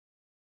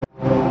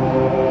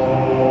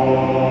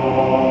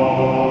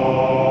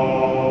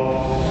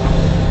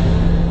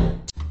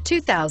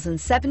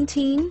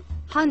2017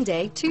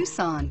 Hyundai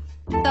Tucson.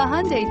 The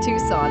Hyundai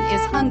Tucson is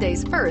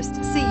Hyundai's first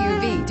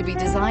CUV to be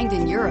designed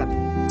in Europe.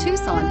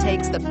 Tucson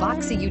takes the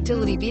boxy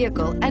utility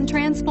vehicle and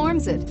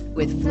transforms it.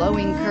 With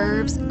flowing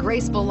curves,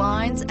 graceful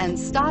lines, and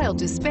style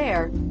to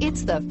spare,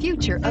 it's the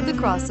future of the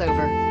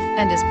crossover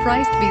and is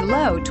priced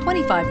below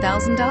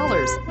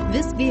 $25,000.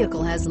 This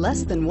vehicle has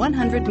less than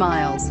 100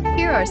 miles.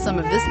 Here are some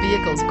of this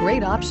vehicle's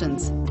great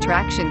options: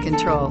 traction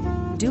control,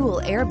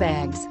 dual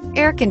airbags,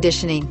 air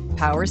conditioning,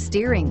 power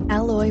steering,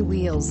 alloy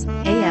wheels,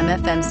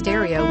 AM/FM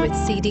stereo with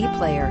CD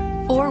player,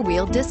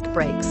 four-wheel disc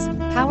brakes,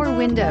 power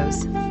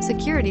windows,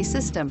 security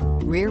system,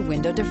 rear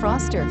window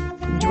defroster.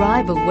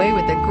 Drive away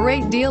with a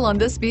great deal on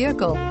this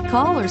vehicle.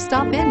 Call or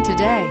stop in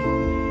today.